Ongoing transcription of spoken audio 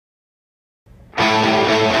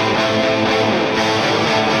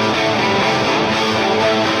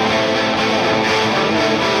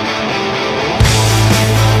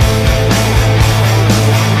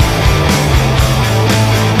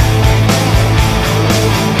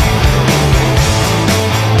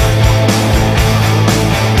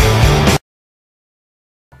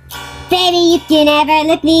if you never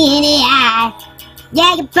look me in the eye.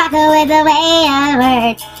 Yeah, you buckle with the way of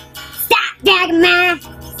words. Stop dragging my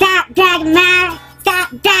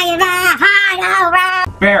heart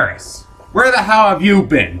over. Berrus, where the hell have you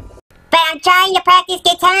been? But I'm trying to practice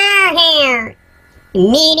guitar here.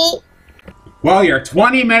 Meanie. Well, you're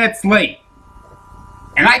 20 minutes late.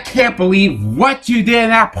 And I can't believe what you did in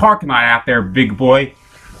that parking lot out there, big boy.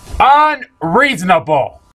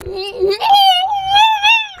 Unreasonable.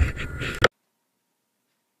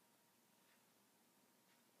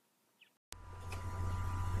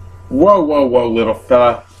 Whoa, whoa, whoa, little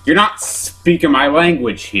fella. You're not speaking my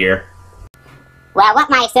language here. Well, what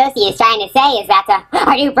my associate is trying to say is that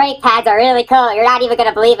our new brake pads are really cool. You're not even going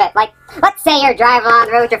to believe it. Like, let's say you're driving along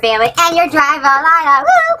the road with your family, and you're driving along,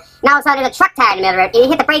 woo! Now all of a sudden there's a truck tire in the middle of the road, and you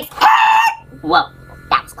hit the brakes. Whoa,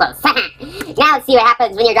 that was close. Now let's see what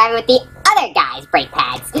happens when you're driving with the other guy's brake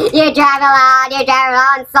pads. You're driving along, and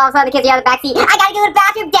all of a sudden the kids are in the backseat. I gotta go to the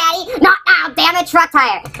bathroom, Daddy! Not now, damn it, truck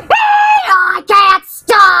tire! Oh, I can't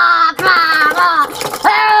stop!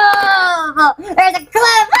 There's a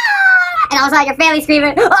cliff! And all of a sudden your family's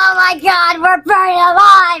screaming, oh my God, we're burning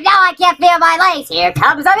alive! Now I can't feel my legs! Here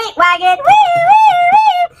comes a meat wagon! Woo, woo,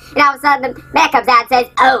 woo. And all of a sudden the man comes out and says,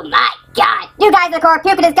 oh my God! You guys in the corner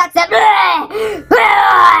puking his guts out!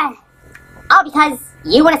 All because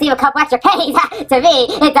you want to save a couple extra pennies. To me,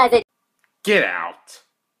 it doesn't. Get out.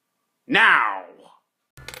 Now.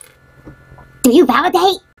 Do you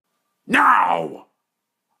validate? No!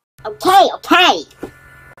 Okay, okay. What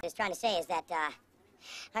I was trying to say is that,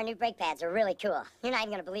 our new brake pads are really cool. You're not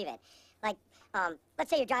even gonna believe it. Like, let's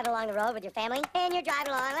say you're driving along the road with your family, and you're driving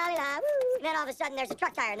along, la-la-la, woo, and then all of a sudden there's a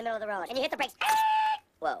truck tire in the middle of the road, and you hit the brakes.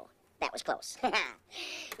 Whoa, that was close.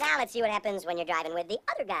 Now let's see what happens when you're driving with the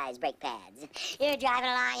other guy's brake pads. You're driving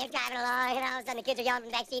along, and all of a sudden the kids are yelling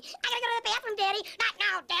from the backseat, I gotta go to the bathroom, Daddy! Not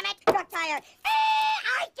now, damn it! Truck tire!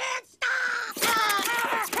 I can't stop!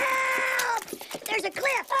 Help! There's a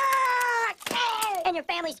cliff! And your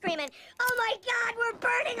family's screaming, oh my God, we're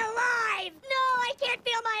burning alive! No, I can't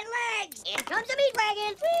feel my legs! Here comes a meat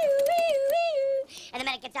wagon! Woo, woo, woo. And the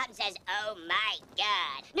medic gets out and says, oh my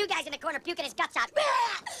God! New guy's in the corner puking his guts out.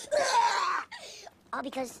 All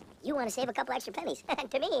because you want to save a couple extra pennies. And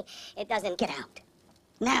to me, it doesn't. Get out.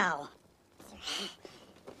 Now.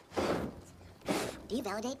 Do you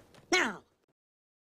validate? Now.